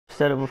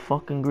instead of a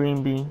fucking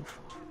green bean.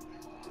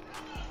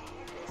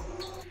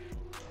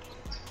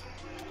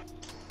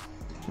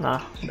 Nah.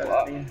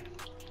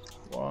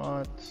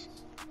 What?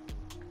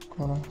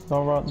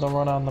 Don't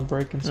run on the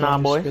break and Nah,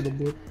 boy.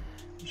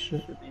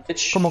 Shit.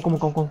 Come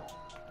on.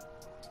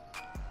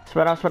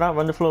 Spread out,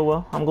 run the floor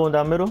well. I'm going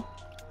down middle.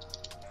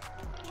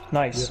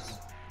 Nice.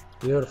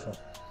 Beautiful.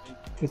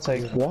 It's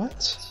like,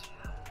 what?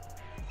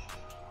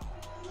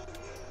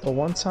 The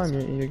one time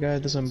your guy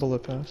doesn't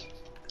bullet pass.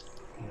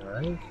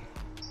 Right?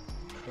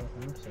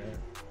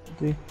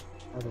 D.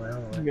 All the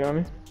way. You got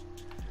me?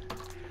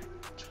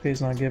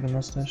 He's not giving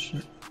us that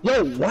shit.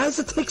 Yo, why does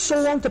it take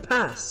so long to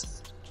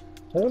pass?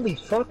 Holy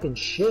fucking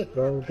shit,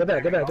 bro. Get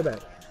back.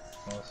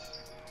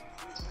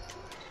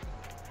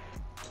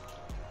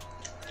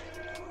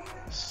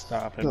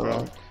 Stop it,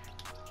 bro.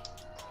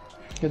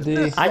 Good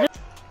D.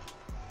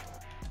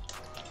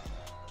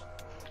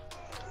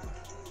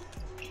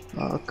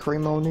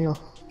 Kareem O'Neal.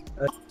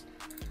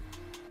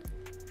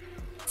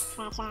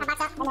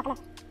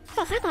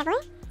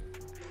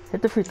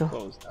 Hit the free throw.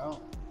 Closed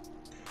out.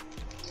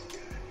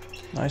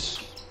 Nice.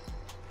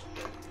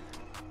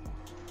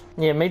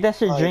 Yeah, make that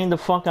shit drain the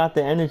fuck out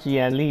the energy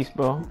at least,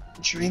 bro.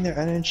 Drain their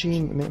energy,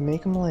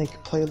 make them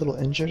like play a little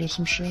injured or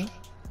some shit.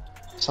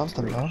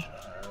 Something, bro.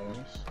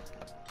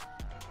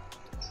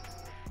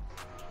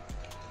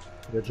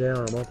 Good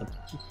JR, I'm open.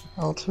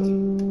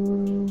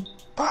 L2.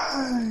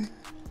 Bye!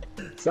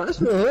 Slash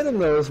me hitting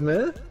those,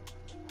 man.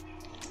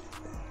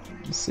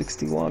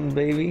 61,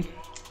 baby.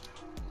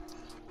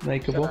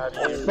 Makeable.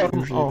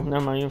 Oh,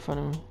 never mind, you're in front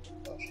of me.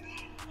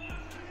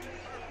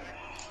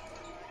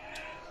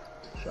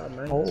 Shot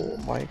nice. Oh,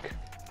 Mike.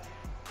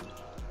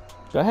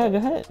 Go ahead. You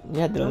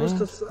had the That was lane.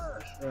 the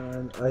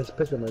slash. I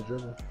picked up my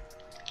dribble.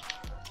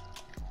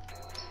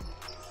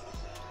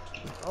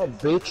 Oh,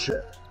 bitch.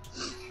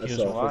 That's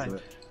Here's why. isn't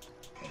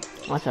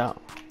it? Watch out.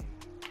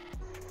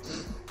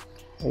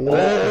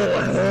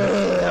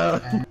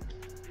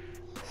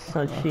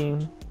 So cheap.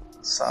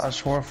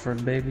 Sash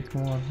Horford, baby,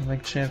 come on,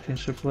 make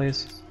championship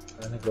plays.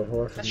 I think go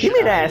Horford. Give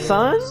me that,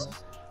 son.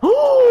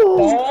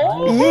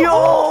 Oh,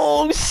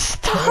 yo,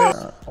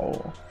 stop.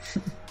 Oh.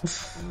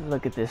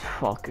 Look at this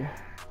fucker. Oh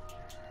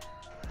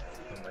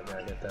my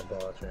god, get that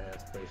ball out your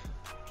hands, please.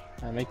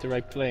 I make the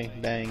right play.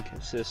 Bang.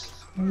 Assist.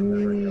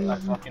 I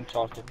fucking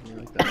talking to me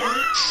like that.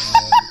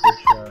 Good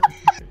shot.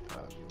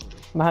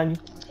 Behind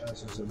you.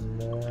 This is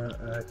more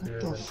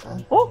accurate than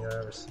anything Oh. you've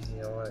ever seen in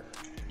your life.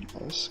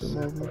 Fucking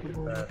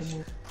fast. Got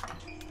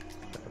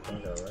the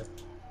point out, right?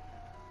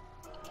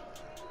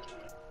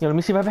 Yo, let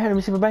me see my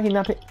back. He's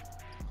not pick.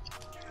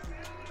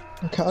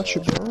 I caught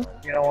you, bro.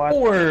 You know what?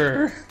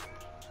 Or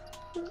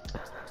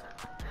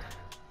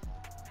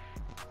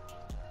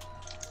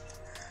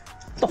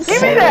Give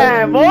me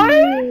that,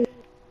 boy.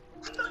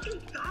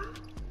 Fucking dumb.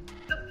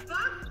 The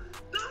fuck?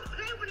 Don't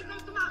play when it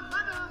goes to my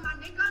mother, my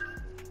nigga.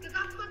 Cause I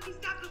fucking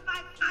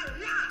sacrificed a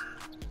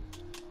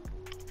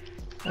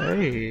lot.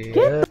 hey.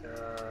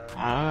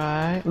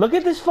 Alright. Look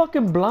at this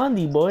fucking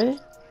blondie, boy.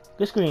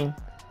 Good screen.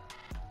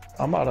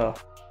 I'm about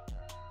to.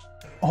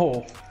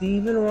 Oh.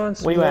 Steven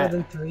wants Where you more at?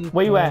 than 3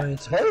 Where you at?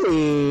 points. Hey!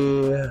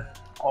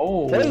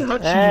 Oh. Hey,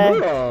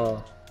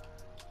 Hachimura!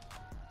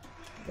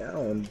 That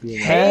one being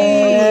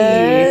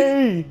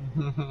Hey!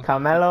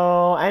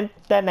 Carmelo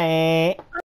Anthony.